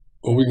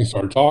Well, we can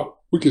start talk.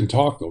 We can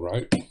talk though,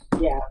 right?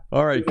 Yeah.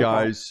 All right,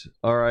 guys.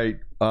 All right.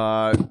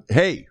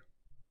 Hey,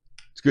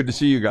 it's good to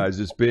see you guys.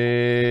 It's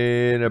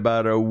been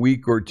about a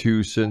week or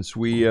two since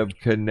we have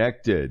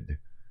connected.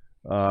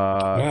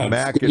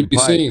 Mac and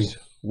Pipes,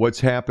 what's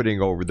happening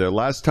over there?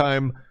 Last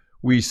time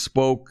we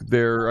spoke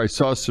there, I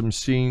saw some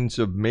scenes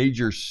of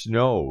major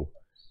snow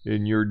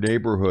in your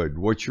neighborhood.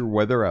 What's your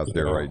weather out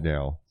there right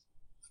now?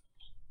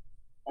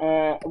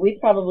 We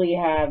probably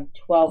have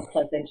 12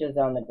 plus inches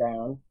on the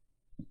ground.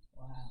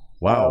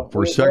 Wow.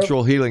 For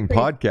Sexual Healing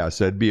Podcast,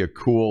 that'd be a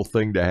cool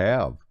thing to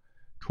have.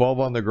 12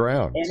 on the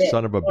ground.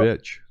 Son of a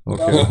bitch.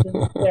 Okay.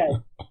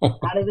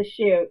 Out of the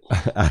chute.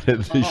 Out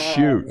of the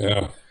chute.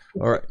 Yeah.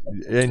 All right.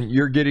 And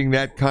you're getting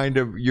that kind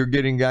of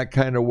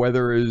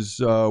weather as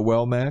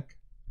well, Mac?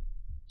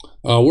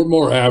 We're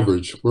more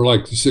average. We're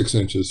like 6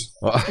 inches.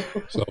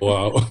 So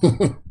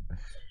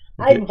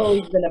I've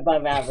always been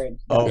above average.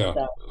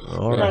 So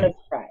not a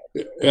surprise.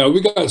 Yeah,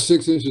 we got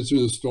 6 inches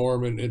through the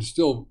storm, and it's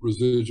still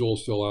residual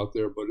still out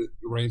there, but the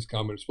rain's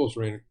coming. It's supposed to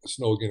rain,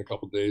 snow again in a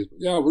couple of days. But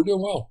yeah, we're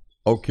doing well.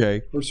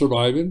 Okay, we're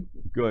surviving.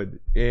 Good.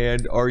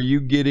 And are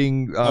you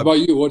getting? How about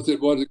you? Did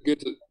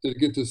it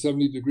get to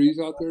 70 degrees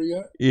out there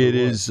yet? It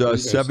is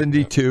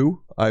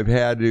 72. I've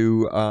had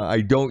to.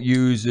 I don't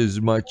use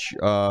as much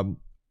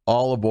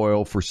olive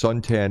oil for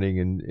sun tanning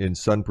and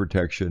sun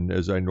protection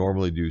as I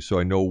normally do, so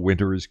I know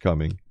winter is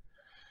coming.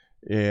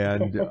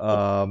 And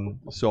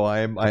so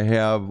I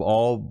have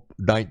all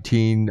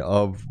 19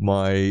 of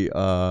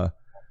my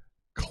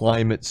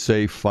climate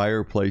safe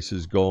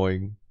fireplaces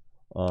going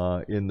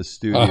in the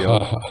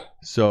studio.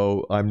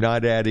 So I'm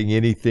not adding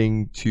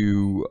anything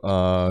to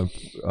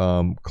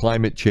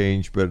climate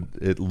change, but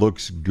it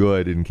looks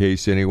good in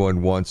case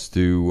anyone wants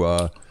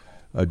to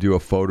do a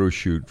photo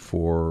shoot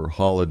for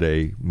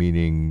holiday,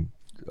 meaning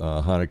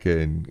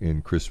Hanukkah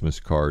and Christmas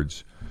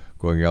cards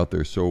going out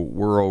there. So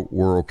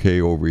we're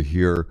okay over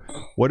here.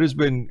 What has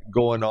been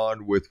going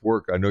on with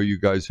work? I know you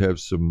guys have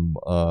some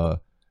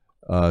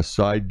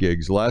side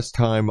gigs. Last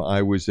time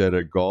I was at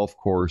a golf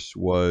course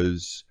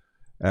was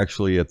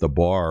actually at the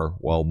bar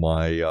while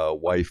my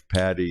wife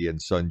Patty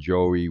and son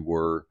Joey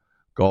were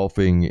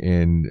golfing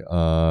and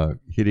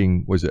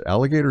hitting, was it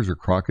alligators or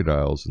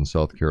crocodiles in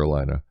South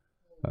Carolina?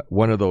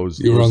 One of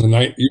those. You were on the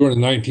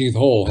 19th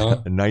hole,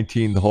 huh?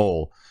 19th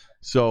hole.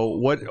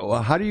 So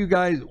how do you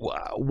guys,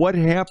 what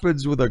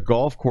happens with a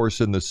golf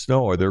course in the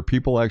snow? Are there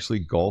people actually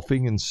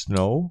golfing in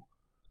snow?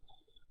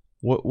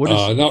 What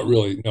is not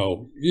really.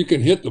 No, you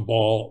can hit the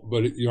ball,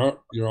 but you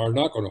are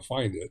not going to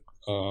find it.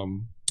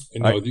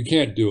 You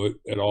can't do it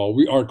at all.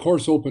 Our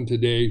course opened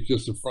today,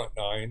 just the front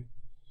 9,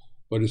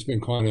 but it's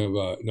been kind of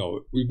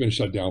we've been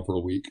shut down for a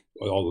week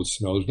with all the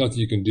snow. There's nothing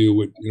you can do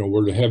with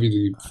we're the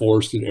heavily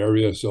forested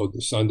area, so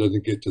the sun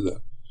doesn't get to the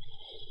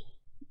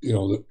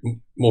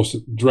most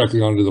directly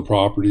onto the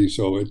property,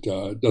 so it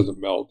doesn't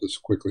melt as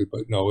quickly.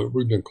 But no,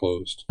 we've been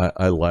closed.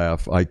 I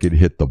laugh. I could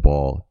hit the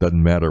ball.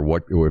 Doesn't matter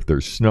if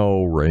there's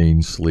snow,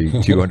 rain,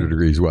 sleet, 200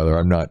 degrees weather.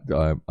 I'm not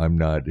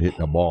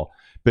hitting a ball.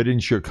 But in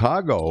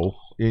Chicago,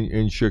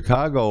 in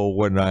Chicago,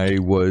 when I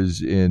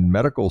was in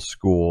medical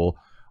school,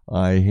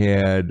 I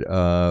had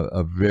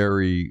a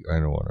very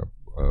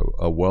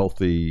a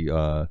wealthy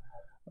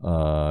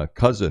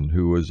cousin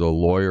who was a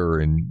lawyer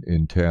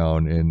in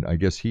town, and I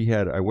guess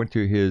I went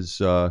to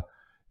his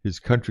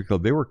country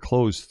club. They were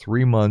closed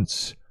 4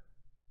 months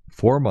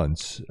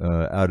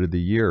out of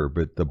the year,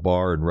 but the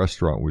bar and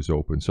restaurant was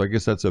open. So I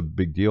guess that's a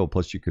big deal.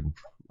 Plus you can,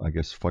 I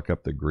guess, fuck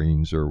up the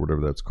greens or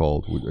whatever that's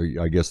called.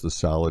 I guess the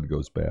salad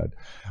goes bad.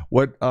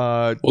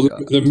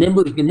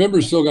 The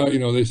members still got,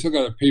 they still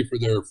got to pay for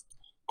their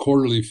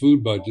quarterly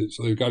food budget,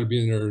 so they've got to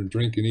be in there and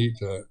drink and eat.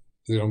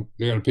 They got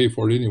to pay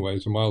for it anyway,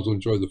 so might as well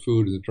enjoy the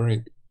food and the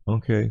drink.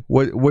 Okay.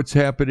 What's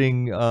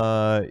happening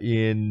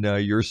in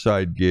your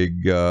side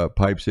gig,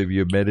 Pipes? Have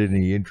you met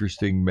any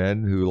interesting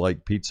men who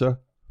like pizza?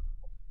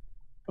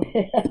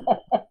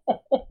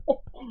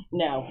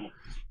 No,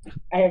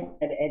 I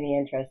haven't met any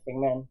interesting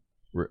men.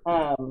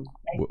 I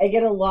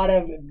get a lot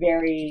of I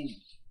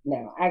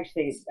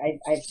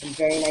have some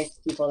very nice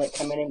people that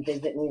come in and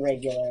visit me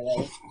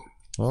regularly.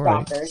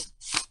 Stalkers.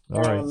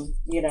 All right.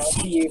 The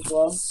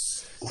usual.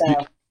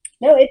 So.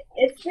 No,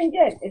 it's been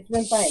good. It's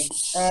been fine.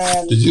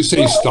 Did you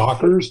say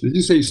stalkers? Did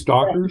you say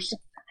stalkers?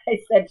 I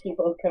said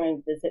people who come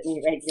and visit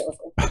me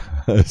regularly.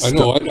 I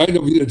know. I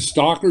know if you did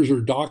stalkers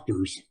or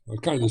doctors.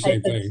 It's kind of the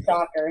same thing.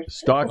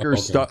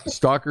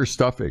 Stalker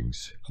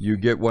stuffings. You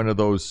get one of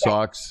those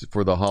socks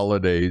for the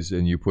holidays,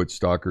 and you put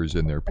stalkers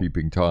in there,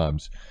 peeping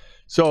toms.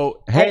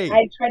 So, hey.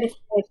 I try to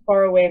stay as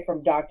far away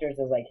from doctors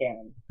as I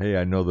can. Hey,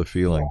 I know the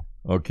feeling.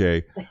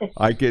 Okay.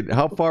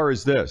 How far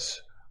is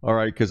this? All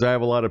right, because I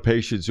have a lot of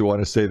patients who want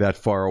to stay that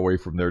far away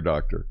from their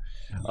doctor.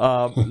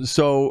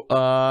 So,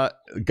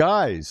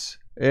 guys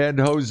and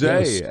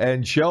Jose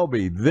and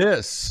Shelby,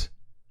 this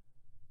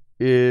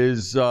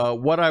is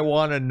what I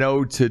want to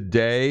know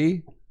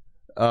today.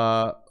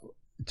 To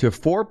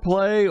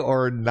foreplay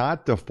or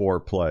not to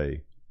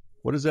foreplay?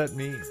 What does that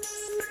mean?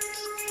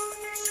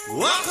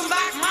 Welcome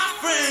back, my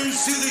friend.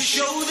 friends to the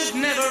show that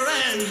never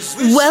ends.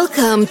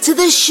 Welcome to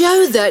the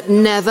show that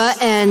never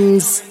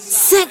ends.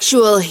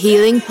 Sexual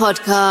Healing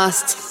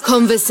Podcast.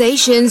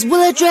 Conversations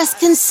will address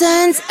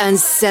concerns and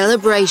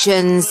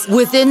celebrations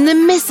within the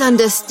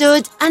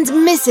misunderstood and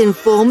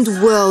misinformed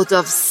world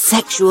of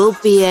sexual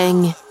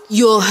being.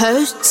 Your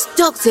hosts,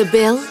 Dr.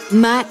 Bill,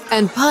 Mac,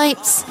 and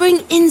Pipes, bring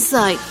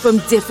insight from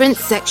different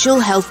sexual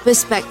health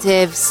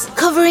perspectives,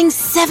 covering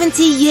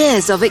 70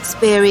 years of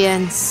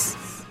experience.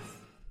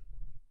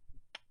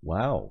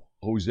 Wow.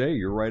 Jose,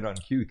 you're right on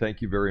cue.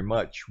 Thank you very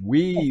much.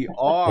 We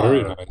are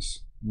very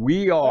nice.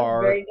 We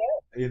are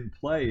in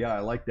play. Yeah, I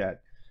like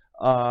that.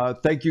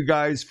 Thank you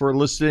guys for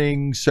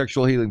listening.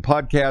 Sexual Healing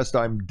Podcast.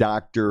 I'm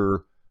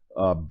Dr.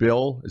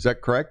 Bill. Is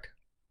that correct?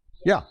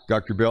 Yeah,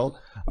 Dr. Bill.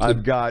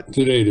 I've got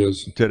today. It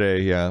is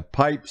today. Yeah,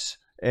 Pipes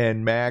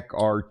and Mac,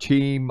 our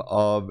team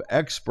of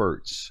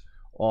experts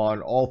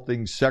on all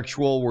things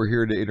sexual. We're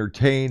here to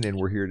entertain and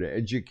we're here to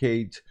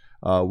educate.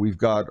 We've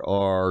got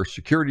our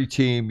security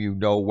team. You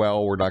know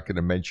well. We're not going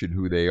to mention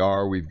who they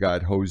are. We've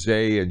got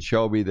Jose and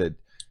Shelby that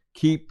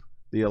keep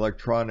the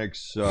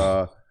electronics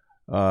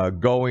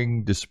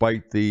going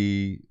despite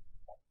the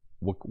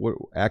what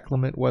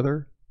acclimate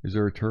weather. Is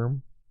there a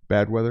term?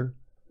 Bad weather.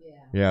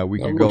 Yeah, we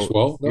could go.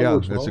 Well.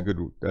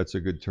 That's a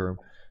good term.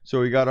 So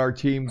we got our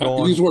team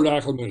going. Use the word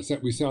acclimate.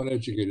 We sound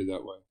educated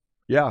that way.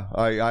 Yeah,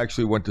 I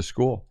actually went to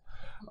school.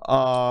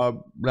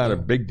 Not a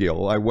big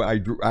deal. I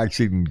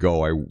actually didn't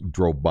go. I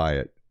drove by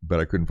it,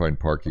 but I couldn't find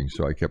parking,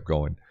 so I kept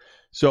going.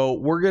 So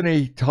we're going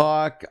to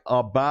talk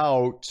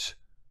about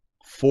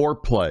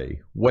foreplay,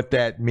 what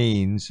that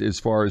means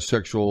as far as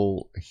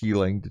sexual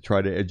healing, to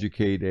try to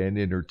educate and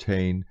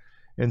entertain.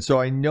 And so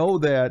I know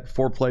that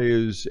foreplay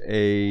is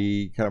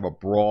a kind of a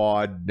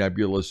broad,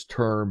 nebulous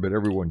term, but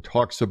everyone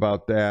talks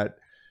about that.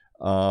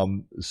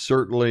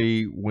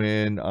 Certainly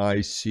when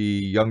I see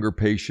younger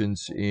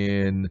patients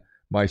in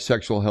my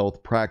sexual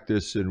health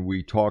practice and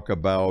we talk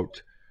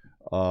about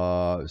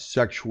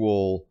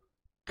sexual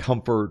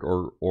comfort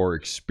or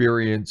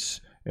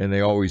experience, and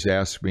they always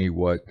ask me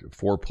what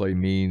foreplay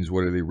means,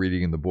 what are they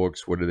reading in the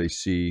books, what do they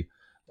see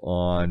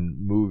on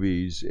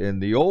movies.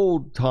 And the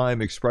old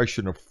time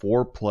expression of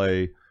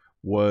foreplay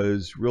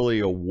was really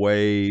a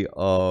way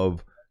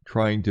of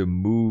trying to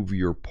move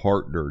your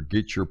partner,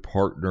 get your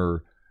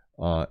partner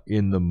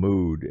in the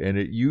mood. And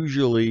it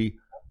usually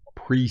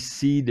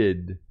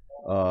preceded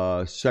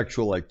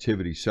sexual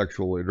activity,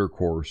 sexual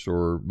intercourse,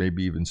 or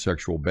maybe even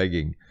sexual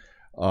begging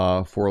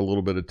for a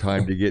little bit of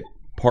time to get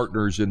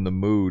partners in the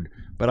mood.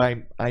 But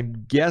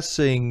I'm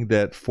guessing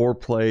that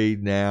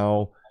foreplay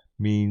now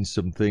means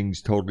some things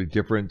totally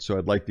different. So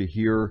I'd like to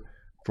hear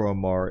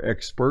from our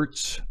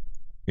experts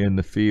in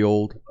the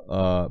field,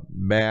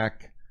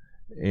 Mac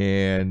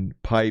and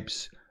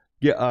Pipes.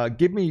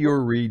 Give me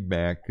your read,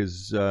 Mac,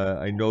 because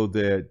I know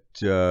that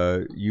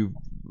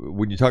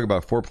when you talk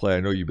about foreplay, I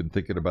know you've been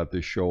thinking about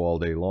this show all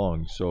day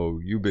long. So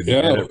you've been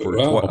at it for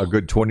a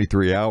good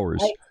 23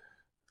 hours. I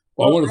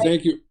want to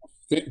thank you.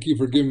 Thank you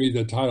for giving me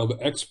the title of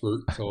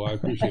expert, so I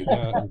appreciate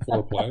that in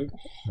foreplay.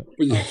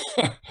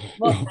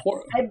 But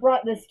I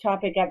brought this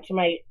topic up to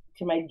my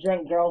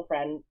drunk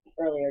girlfriend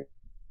earlier.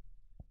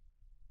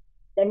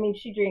 I mean,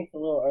 she drinks a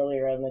little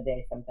earlier in the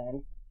day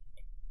sometimes.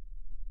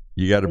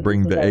 You got to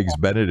bring the Eggs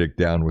Benedict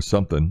down with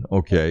something.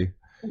 Okay.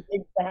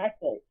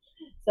 Exactly.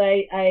 So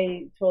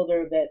I told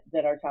her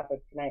that our topic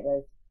tonight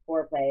was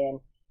foreplay,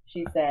 and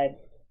she said,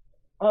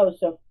 "Oh,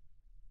 so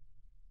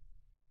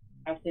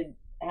I have to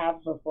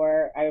have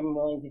before I'm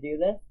willing to do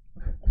this?"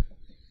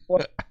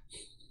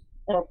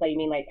 Foreplay, you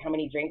mean like how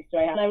many drinks do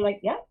I have? And I'm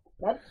like, yeah,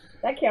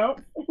 that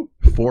counts.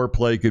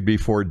 Foreplay could be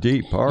four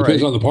deep. All right.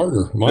 Depends on the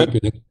partner, in my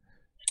opinion.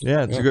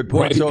 Yeah, it's a good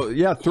point. Right. So,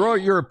 yeah, throw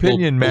out your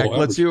opinion, Mac.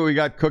 Let's see what we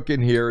got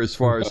cooking here as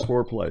far as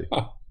foreplay.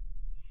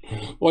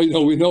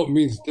 Well, we know it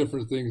means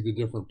different things to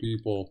different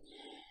people.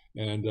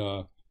 And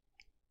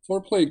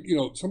foreplay,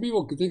 some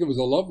people can think of it as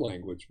a love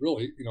language,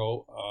 really.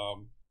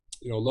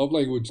 Love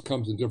language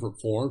comes in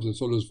different forms, and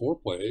so does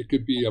foreplay. It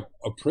could be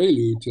a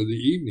prelude to the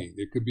evening.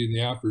 It could be in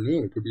the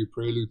afternoon. It could be a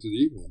prelude to the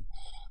evening.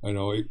 I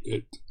know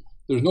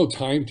there's no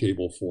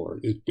timetable for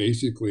it. It's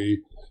basically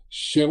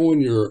showing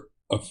your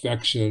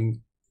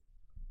affection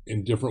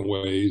in different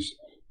ways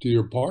to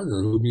your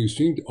partner, whom you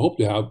hope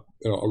to have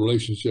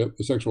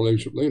a sexual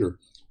relationship later.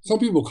 Some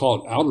people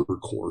call it outer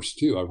course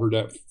too. I've heard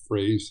that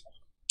phrase,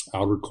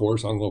 outer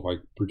course. I don't know if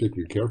I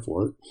particularly care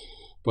for it,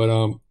 but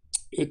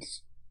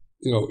it's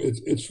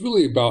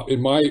really about,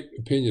 in my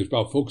opinion, it's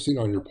about focusing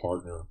on your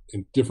partner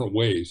in different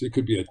ways. It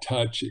could be a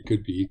touch, it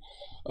could be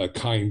a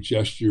kind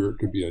gesture, it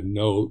could be a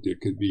note,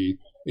 it could be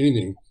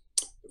anything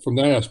from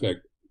that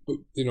aspect. But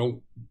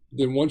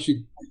then once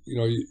you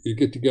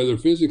get together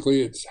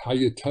physically, it's how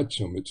you touch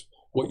them, it's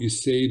what you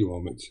say to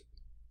them, it's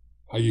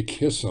how you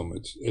kiss them,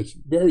 it's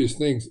various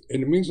things,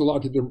 and it means a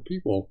lot to different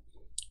people.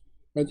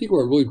 And I think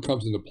where it really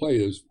comes into play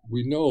is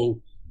we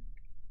know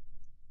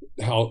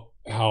how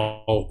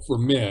for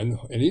men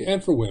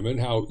and for women,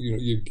 how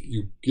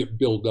you get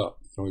built up,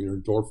 your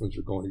endorphins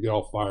are going to get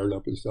all fired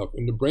up and stuff,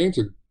 and the brain's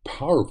a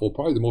powerful,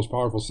 probably the most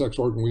powerful sex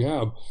organ we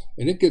have,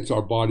 and it gets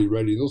our body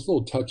ready. Those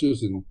little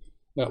touches and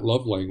that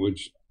love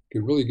language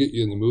can really get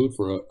you in the mood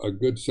for a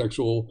good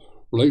sexual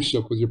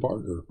relationship with your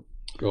partner.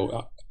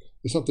 So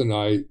it's something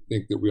I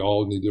think that we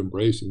all need to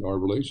embrace in our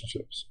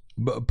relationships.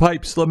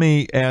 Pipes, let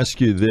me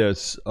ask you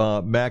this.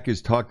 Mac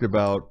has talked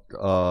about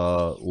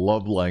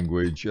love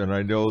language, and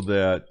I know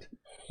that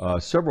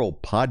several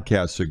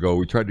podcasts ago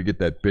we tried to get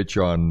that bitch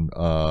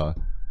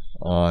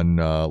on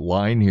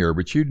line here,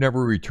 but she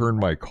never returned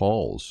my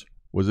calls.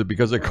 Was it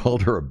because I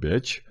called her a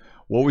bitch?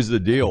 What was the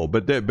deal?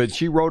 But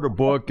she wrote a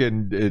book,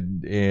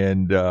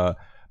 and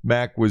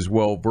Mac was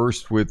well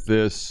versed with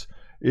this.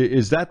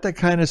 Is that the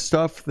kind of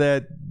stuff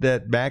that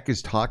Mac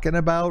is talking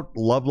about?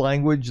 Love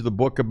language, the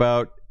book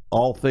about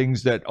all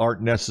things that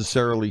aren't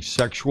necessarily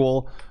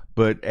sexual,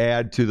 but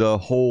add to the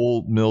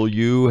whole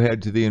milieu,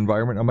 add to the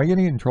environment. Am I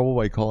getting in trouble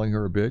by calling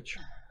her a bitch?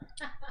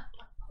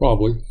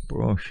 Probably.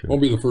 Oh, shit.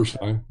 Won't be the first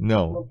time.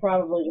 No. We're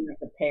probably going to have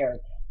to pay her.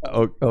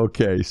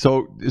 Okay,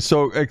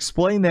 so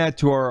explain that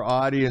to our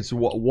audience.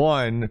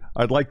 One,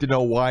 I'd like to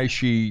know why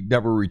she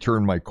never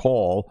returned my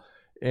call,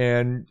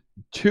 and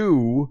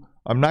two,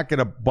 I'm not going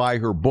to buy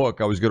her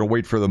book. I was going to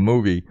wait for the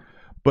movie.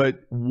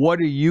 But what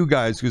do you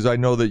guys, because I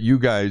know that you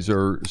guys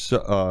are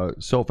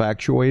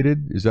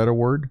self-actuated. Is that a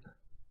word?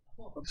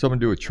 Someone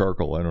do a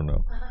charcoal. I don't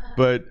know.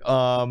 But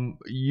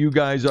you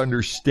guys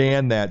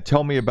understand that.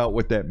 Tell me about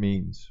what that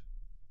means.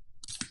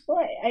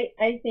 Well,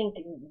 I think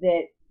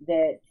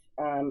that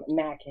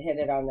Mac hit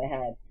it on the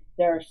head.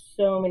 There are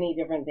so many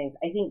different things.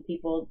 I think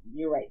people,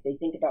 you're right, they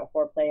think about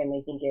foreplay and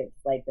they think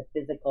it's like the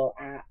physical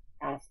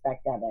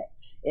aspect of it.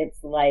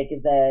 It's like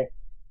the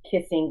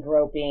kissing,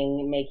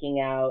 groping, making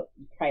out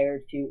prior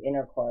to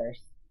intercourse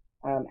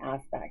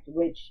aspect,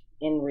 which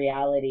in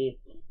reality,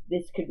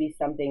 this could be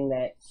something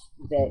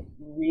that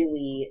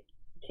really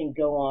can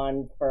go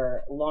on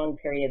for long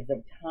periods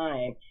of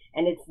time.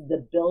 And it's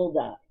the build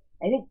up.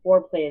 I think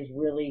foreplay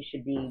really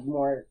should be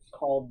more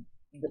called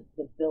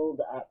the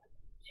build up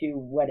to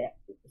what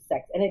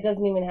sex, and it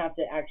doesn't even have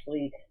to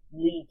actually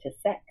lead to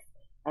sex.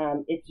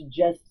 It's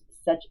just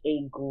such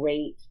a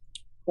great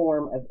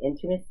form of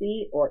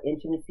intimacy or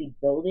intimacy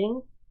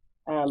building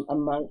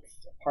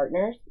amongst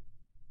partners,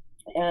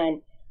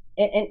 and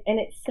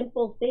it's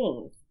simple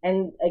things.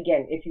 And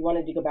again, if you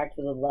wanted to go back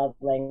to the love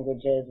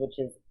languages, which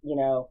is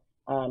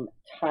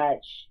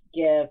touch,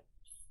 gifts,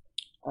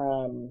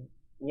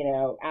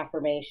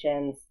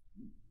 affirmations.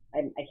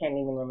 I can't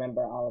even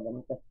remember all of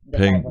them.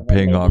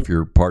 Paying off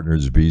your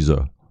partner's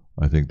visa.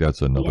 I think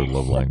that's another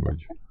love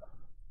language.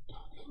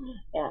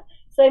 Yeah.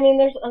 So, I mean,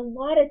 there's a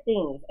lot of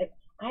things.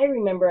 I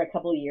remember a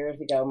couple of years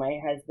ago, my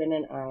husband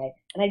and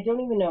I don't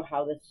even know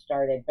how this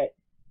started, but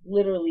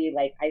literally,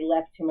 like, I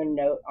left him a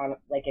note on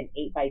like an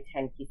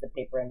 8x10 piece of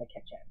paper in the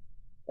kitchen,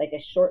 like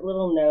a short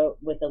little note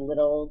with a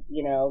little,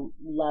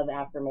 love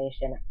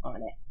affirmation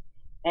on it.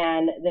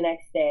 And the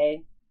next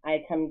day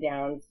I come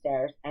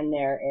downstairs and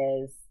there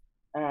is,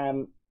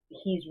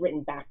 he's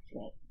written back to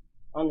me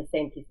on the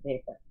same piece of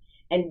paper.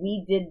 And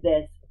we did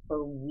this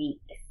for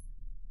weeks.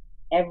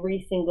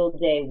 Every single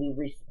day we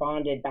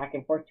responded back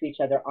and forth to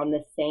each other on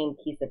the same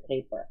piece of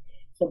paper.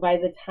 So by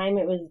the time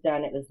it was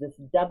done, it was this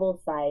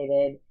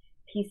double-sided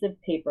piece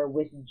of paper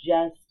with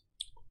just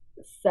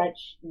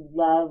such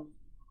love.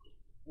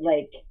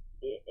 Like,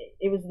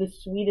 it was the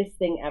sweetest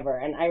thing ever.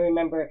 And I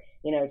remember,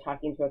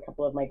 talking to a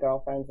couple of my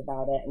girlfriends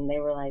about it, and they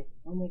were like,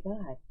 oh my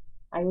God,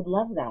 I would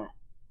love that.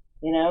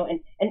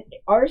 And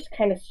ours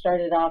kind of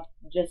started off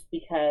just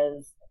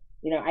because,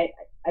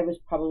 I was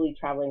probably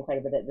traveling quite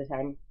a bit at the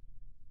time.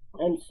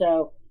 And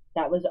so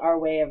that was our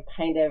way of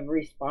kind of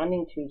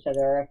responding to each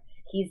other. If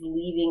he's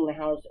leaving the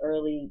house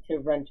early to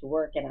run to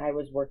work and I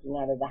was working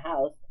out of the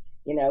house,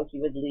 he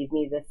would leave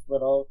me this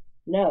little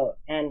note.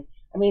 And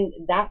I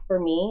mean, that for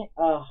me,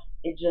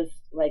 it just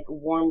like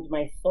warmed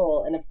my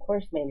soul, and of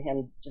course made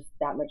him just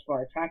that much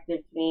more attractive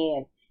to me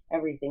and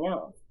everything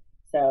else.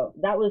 So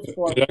that was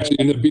for. It actually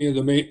ended up being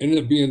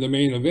the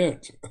main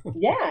event.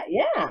 Yeah.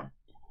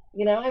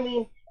 I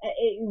mean,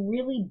 it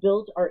really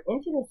built our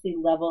intimacy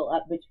level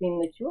up between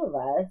the two of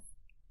us,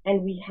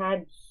 and we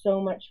had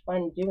so much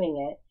fun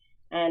doing it.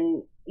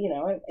 And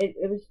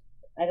it was,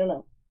 I don't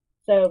know.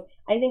 So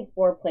I think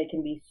foreplay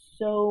can be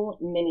so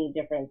many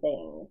different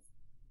things.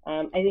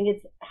 I think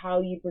it's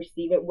how you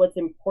perceive it, what's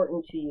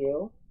important to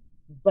you,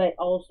 but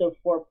also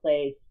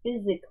foreplay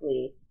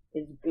physically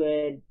is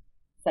good,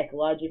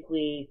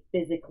 psychologically,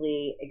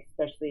 physically,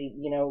 especially,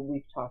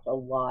 we've talked a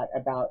lot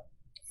about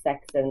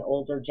sex in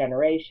older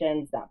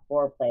generations, that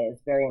foreplay is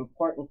very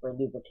important for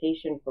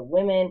lubrication for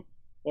women,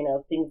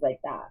 things like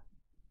that.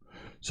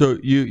 So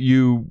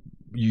you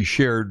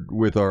shared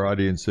with our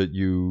audience that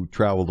you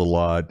traveled a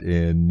lot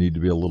and need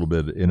to be a little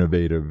bit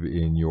innovative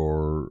in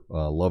your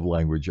love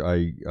language.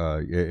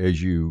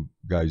 As you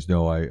guys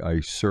know,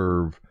 I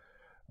serve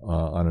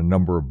on a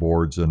number of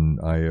boards, and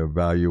I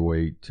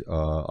evaluate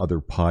other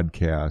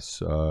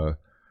podcasts.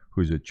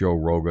 Who's it? Joe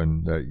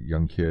Rogan, that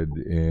young kid,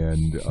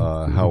 and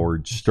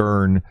Howard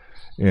Stern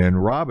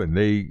and Robin.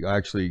 They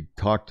actually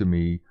talked to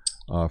me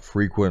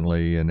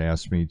frequently and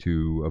asked me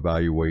to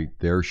evaluate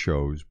their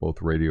shows,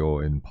 both radio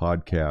and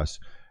podcasts.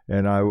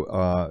 And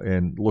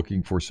and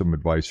looking for some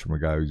advice from a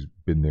guy who's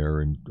been there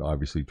and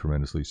obviously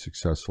tremendously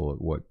successful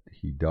at what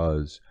he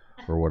does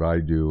or what I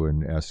do,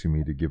 and asking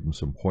me to give him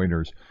some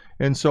pointers.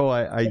 And so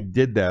I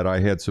did that. I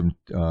had some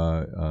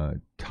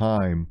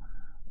time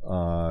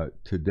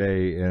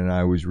today, and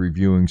I was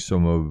reviewing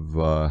some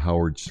of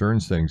Howard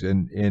Stern's things,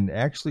 and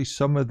actually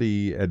some of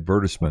the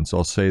advertisements.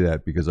 I'll say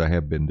that because I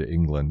have been to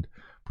England.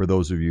 For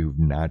those of you who've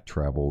not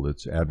traveled,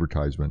 it's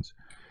advertisements.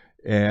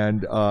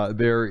 And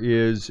there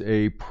is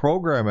a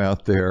program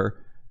out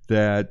there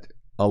that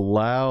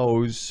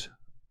allows,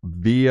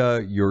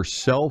 via your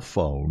cell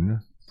phone,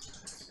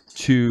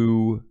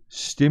 to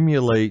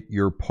stimulate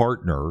your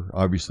partner.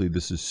 Obviously,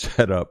 this is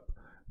set up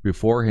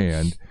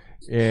beforehand.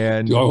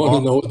 And do I want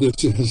to know what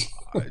this is?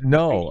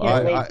 No,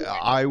 I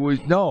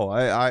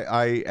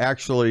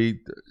actually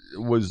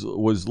was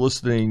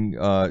listening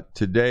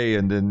today,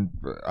 and then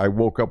I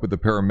woke up with the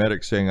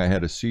paramedic saying I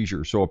had a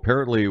seizure. So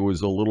apparently it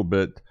was a little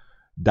bit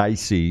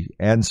dicey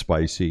and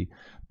spicy.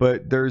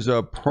 But there's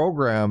a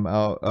program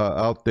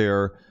out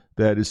there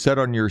that is set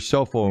on your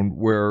cell phone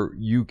where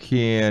you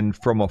can,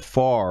 from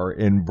afar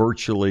and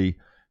virtually,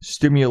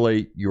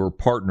 stimulate your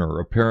partner.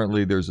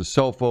 Apparently there's a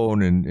cell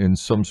phone and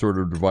some sort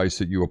of device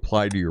that you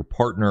apply to your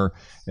partner,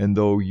 and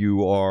though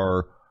you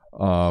are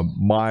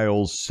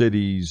miles,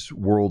 cities,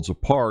 worlds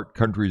apart,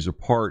 countries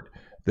apart,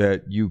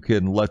 that you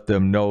can let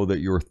them know that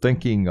you're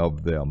thinking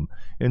of them.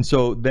 And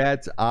so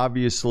that's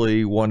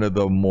obviously one of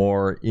the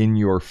more in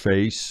your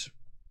face,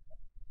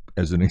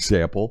 as an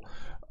example,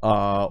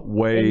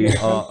 way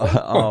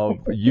of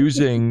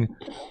using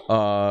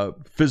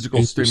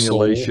physical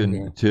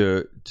stimulation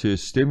to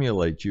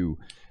stimulate you.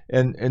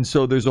 And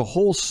so there's a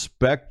whole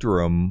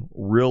spectrum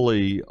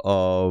really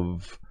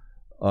of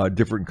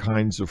different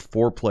kinds of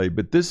foreplay,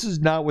 but this is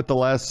not what the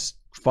last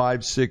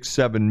 5, 6,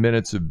 7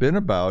 minutes have been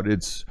about.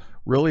 It's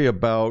really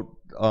about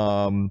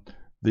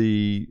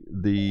the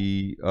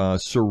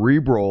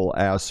cerebral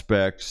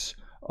aspects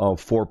of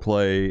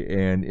foreplay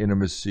and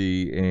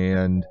intimacy,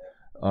 and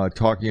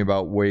talking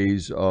about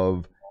ways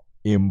of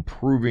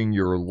improving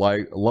your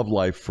love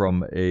life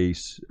from a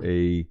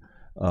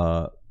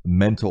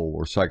mental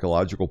or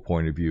psychological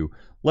point of view.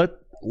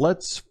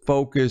 Let's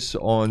focus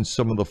on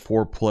some of the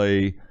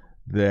foreplay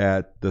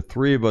that the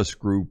three of us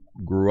grew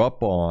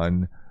up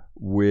on,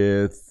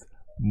 with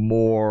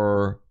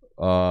more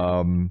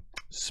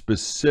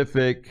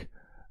specific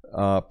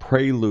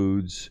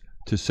preludes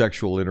to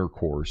sexual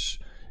intercourse.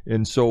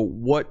 And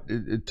so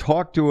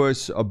talk to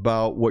us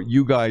about what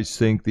you guys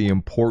think the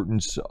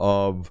importance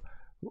of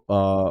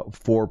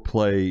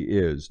foreplay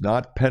is.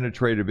 Not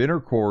penetrative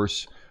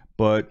intercourse,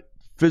 but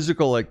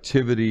physical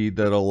activity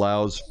that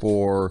allows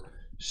for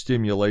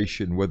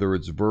stimulation, whether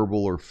it's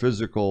verbal or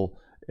physical,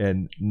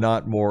 and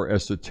not more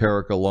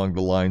esoteric along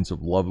the lines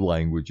of love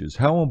languages.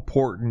 How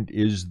important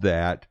is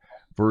that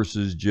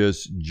versus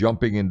just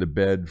jumping into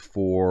bed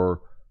for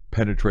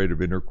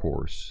penetrative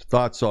intercourse?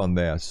 Thoughts on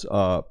this?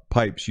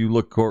 Pipes, you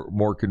look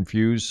more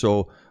confused,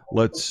 so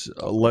let's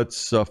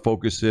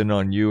focus in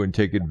on you and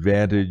take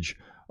advantage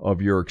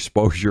of your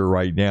exposure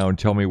right now, and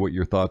tell me what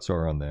your thoughts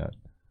are on that.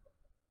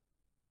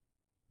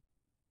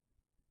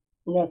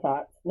 No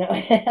thoughts. No.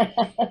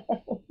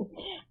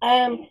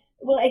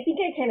 Well, I think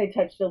I kind of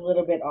touched a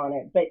little bit on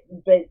it,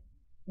 but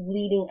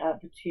leading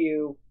up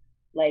to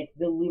like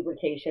the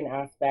lubrication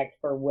aspect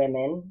for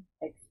women,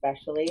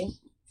 especially.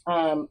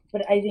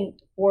 But I think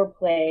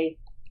foreplay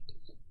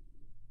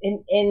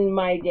in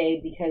my day,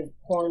 because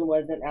porn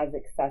wasn't as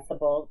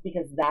accessible,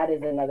 because that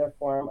is another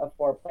form of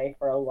foreplay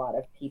for a lot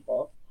of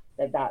people.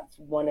 That's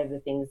one of the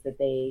things that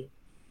they,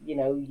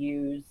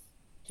 use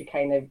to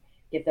kind of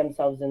get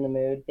themselves in the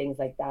mood, things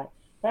like that.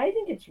 But I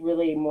think it's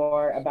really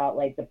more about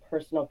like the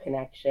personal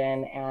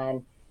connection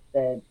and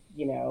the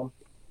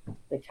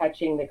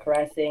touching, the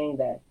caressing,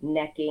 the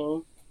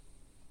necking,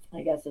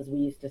 I guess, as we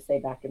used to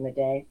say back in the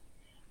day.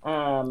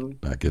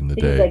 Back in the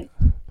day.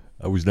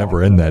 I was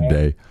never in that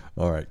day.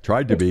 All right.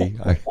 Tried to be.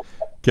 I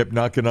kept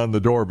knocking on the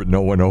door, but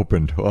no one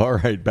opened. All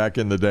right. Back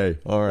in the day.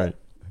 All right.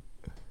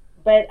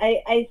 But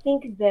I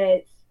think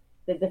that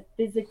the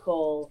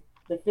physical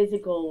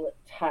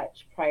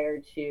touch prior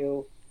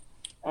to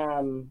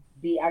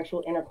the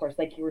actual intercourse,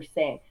 like you were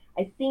saying,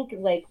 I think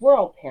like we're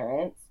all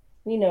parents.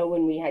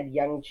 When we had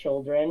young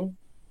children,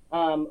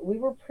 we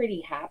were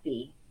pretty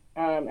happy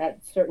at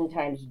certain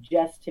times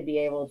just to be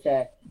able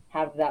to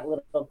have that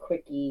little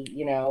quickie,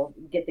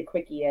 get the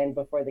quickie in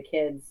before the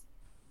kids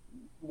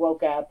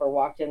woke up or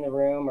walked in the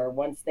room, or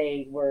once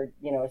they were,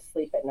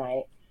 asleep at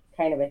night,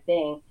 kind of a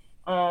thing.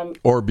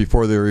 Or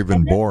before they were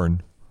even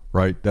born,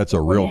 right? That's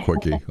a real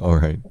quickie. All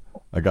right.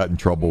 I got in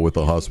trouble with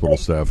the hospital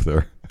staff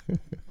there.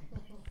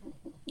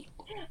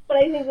 But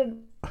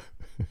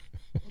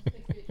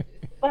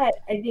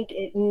I think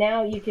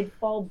now you could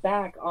fall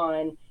back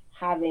on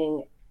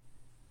having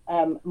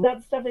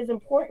that stuff is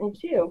important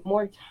too.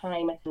 More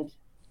time and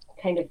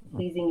kind of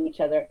pleasing each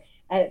other.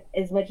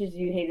 As much as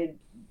you hated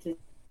to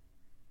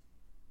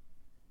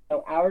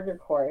our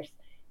intercourse,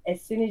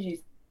 as soon as you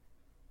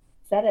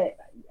said it,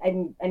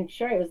 I'm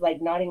sure it was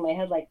like nodding my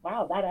head, like,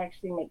 wow, that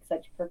actually makes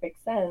such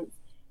perfect sense,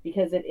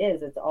 because it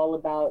is. It's all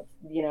about,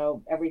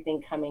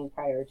 everything coming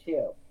prior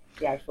to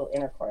the actual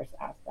intercourse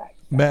aspect.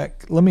 So.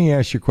 Mac, let me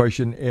ask you a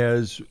question.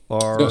 Yes.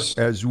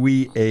 As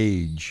we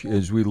age,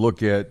 as we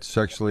look at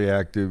sexually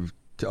active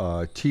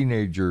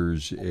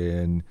teenagers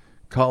and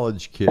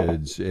college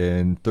kids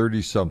and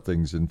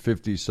 30-somethings and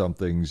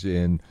 50-somethings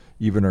and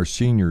even our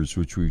seniors,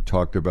 which we've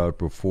talked about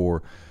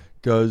before,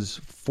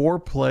 does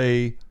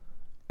foreplay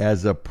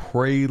as a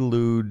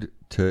prelude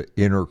to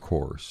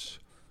intercourse,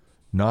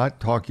 not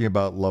talking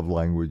about love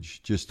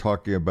language, just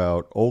talking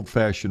about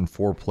old-fashioned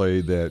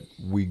foreplay,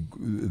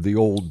 the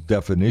old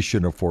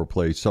definition of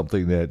foreplay,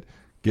 something that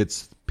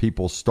gets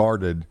people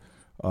started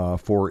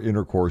for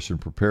intercourse and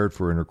prepared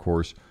for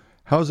intercourse.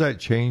 How's that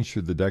changed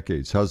through the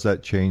decades? How's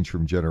that changed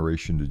from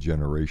generation to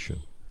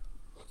generation?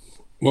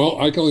 Well,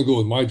 I can only go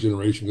with my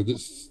generation because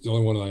this is the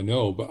only one I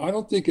know, but I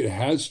don't think it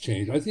has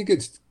changed. I think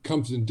it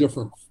comes in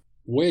different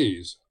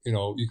ways.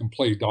 You can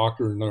play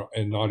doctor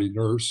and naughty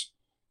nurse.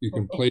 You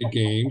can play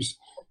games.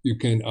 You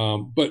can,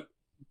 but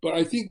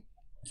I think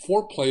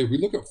foreplay. If we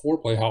look at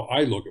foreplay, how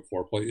I look at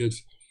foreplay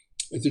is,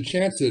 it's a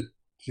chance to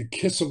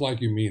kiss them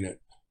like you mean it,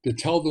 to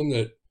tell them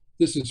that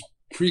this is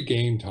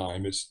pre-game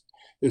time.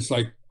 It's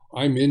like,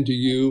 I'm into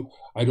you.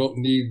 I don't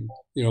need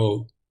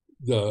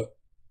the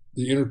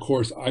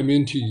intercourse. I'm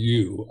into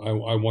you.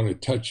 I want to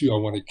touch you. I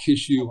want to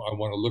kiss you. I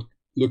want to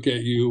look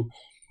at you.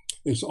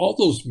 It's all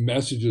those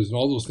messages and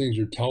all those things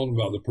you're telling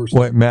about the person.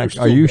 Wait, Mac,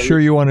 are you sure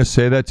you want to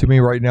say that to me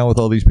right now with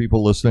all these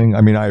people listening?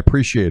 I mean, I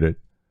appreciate it,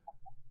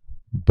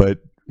 but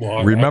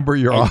remember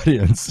your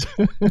audience.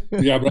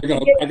 Yeah, but I'm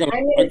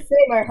going to say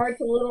my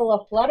heart's a little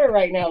aflutter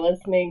right now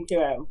listening to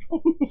him.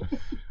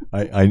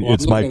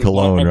 It's my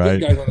cologne,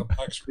 right? I put guys on a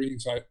black screen,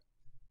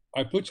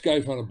 I put you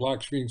guys on a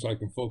black screen so I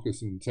can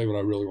focus and say what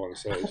I really want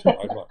to say. So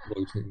I'm not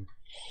really saying.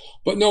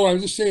 But no, I'm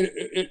just saying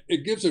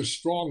it gives a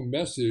strong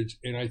message,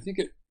 and I think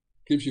it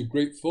gives you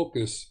great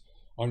focus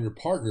on your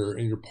partner,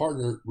 and your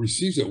partner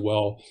receives it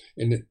well,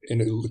 and it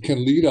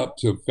can lead up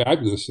to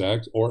fabulous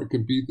sex, or it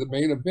can be the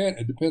main event.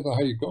 It depends on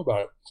how you go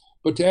about it.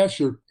 But to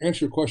answer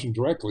your question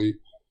directly,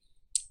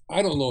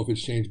 I don't know if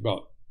it's changed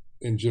about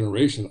in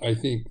generations. I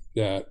think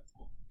that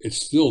it's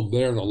still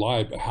there and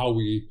alive, but how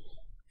we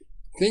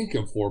think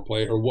of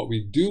foreplay or what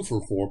we do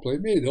for foreplay,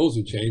 maybe those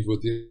have changed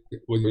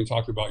when we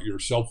talked about your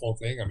cell phone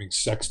thing. I mean,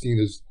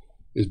 sexting is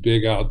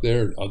big out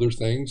there, and other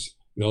things,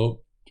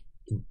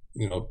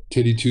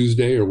 Titty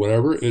Tuesday or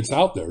whatever, it's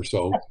out there.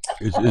 So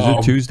is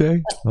it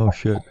Tuesday? Oh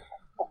shit.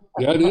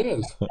 Yeah, it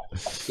is.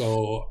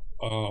 So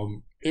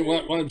and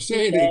what I'm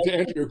saying is, to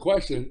answer your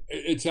question,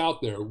 it's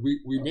out there.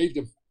 We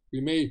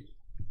may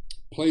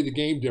play the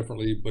game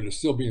differently, but it's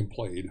still being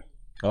played.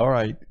 All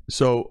right.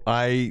 So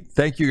I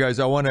thank you guys.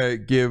 I want to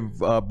give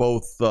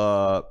both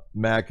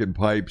Mac and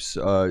Pipes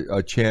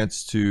a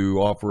chance to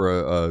offer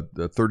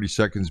a 30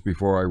 seconds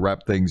before I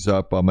wrap things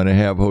up. I'm going to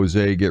have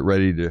Jose get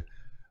ready to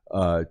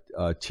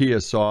tee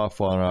us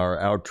off on our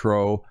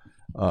outro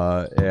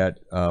at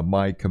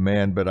my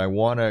command. But I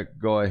want to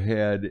go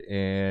ahead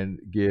and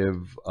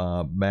give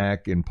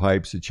Mac and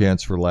Pipes a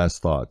chance for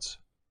last thoughts.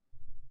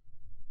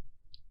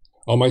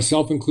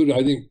 Myself included,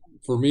 I think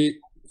for me,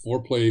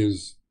 foreplay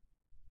is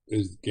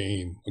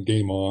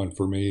game on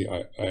for me.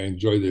 I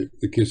enjoy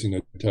the kissing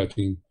and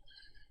touching,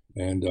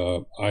 and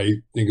I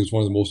think it's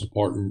one of the most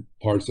important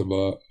parts of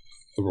a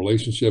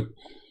relationship,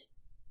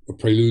 a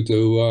prelude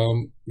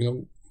to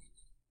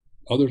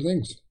other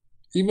things,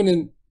 even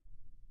in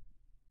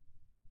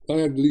I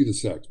have to lead the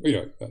sex. But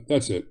yeah,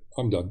 that's it.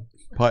 I'm done.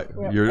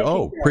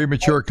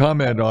 Premature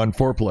comment on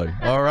foreplay.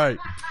 All right,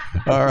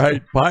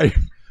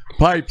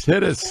 Pipes,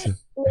 hit us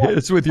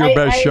with your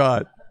best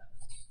shot.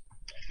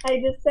 I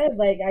just said,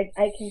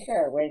 I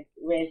concur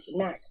with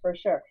Mac for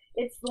sure.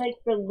 It's like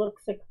the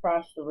looks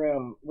across the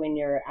room when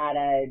you're at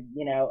a,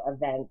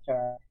 event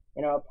or,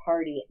 a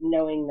party,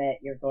 knowing that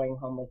you're going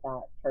home with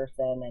that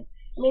person. And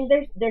I mean,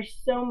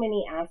 there's so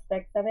many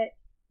aspects of it,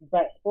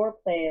 but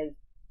foreplay is,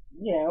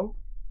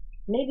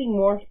 maybe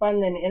more fun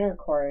than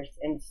intercourse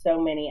in so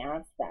many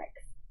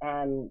aspects.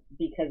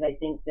 Because I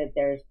think that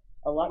there's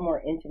a lot more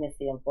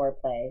intimacy in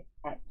foreplay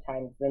at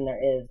times than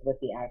there is with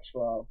the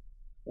actual,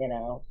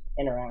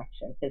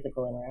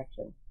 physical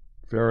interaction.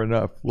 Fair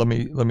enough. Let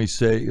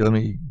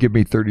me give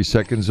me 30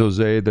 seconds,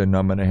 Jose, then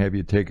I'm going to have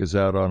you take us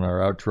out on our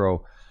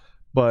outro.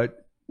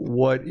 But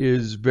what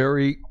is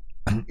very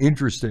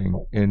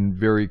interesting and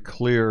very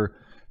clear,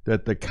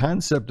 that the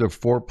concept of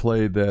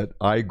foreplay that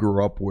I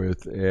grew up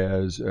with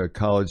as a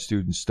college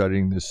student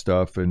studying this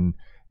stuff and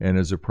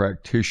as a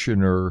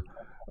practitioner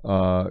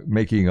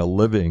making a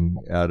living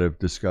out of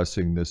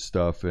discussing this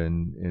stuff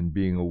and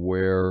being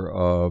aware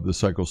of the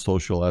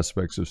psychosocial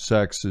aspects of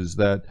sex is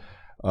that,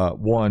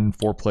 one,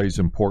 foreplay is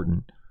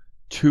important.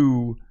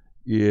 Two,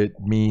 it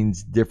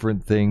means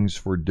different things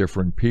for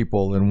different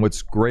people. And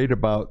what's great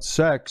about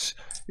sex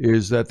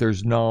is that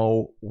there's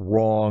no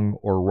wrong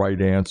or right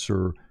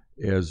answer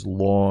as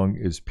long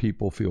as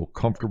people feel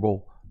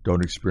comfortable,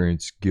 don't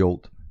experience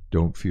guilt,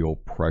 don't feel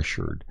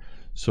pressured.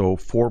 So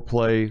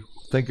foreplay,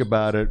 think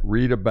about it,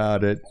 read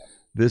about it.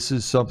 This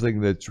is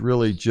something that's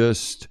really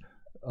just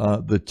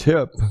the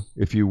tip,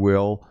 if you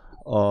will,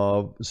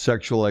 of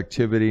sexual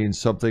activity, and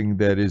something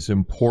that is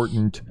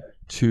important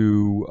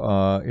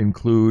to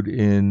include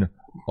in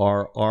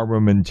our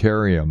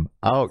armamentarium.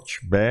 Ouch,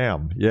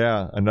 bam.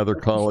 Yeah, another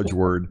college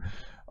word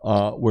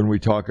when we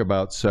talk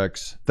about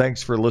sex.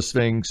 Thanks for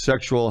listening.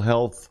 Sexual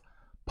Health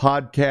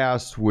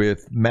Podcast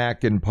with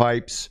Mac and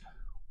Pipes.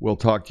 We'll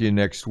talk to you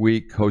next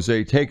week.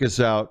 Jose, take us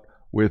out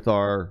with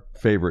our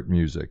favorite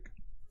music.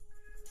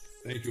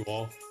 Thank you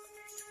all.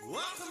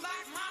 Welcome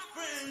back, my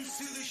friends,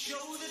 to the show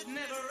that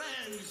never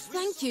ends.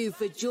 Thank you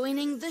for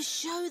joining the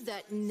show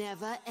that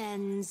never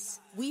ends.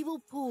 We will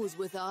pause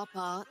with our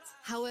part.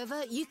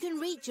 However, you can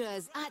reach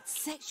us at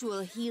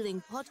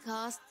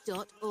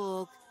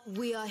sexualhealingpodcast.org.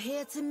 We are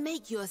here to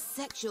make your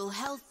sexual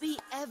health be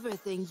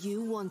everything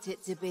you want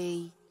it to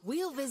be.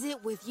 We'll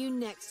visit with you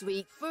next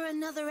week for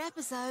another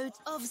episode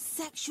of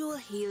Sexual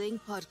Healing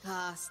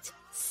Podcast.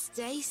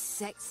 Stay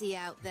sexy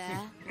out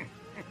there.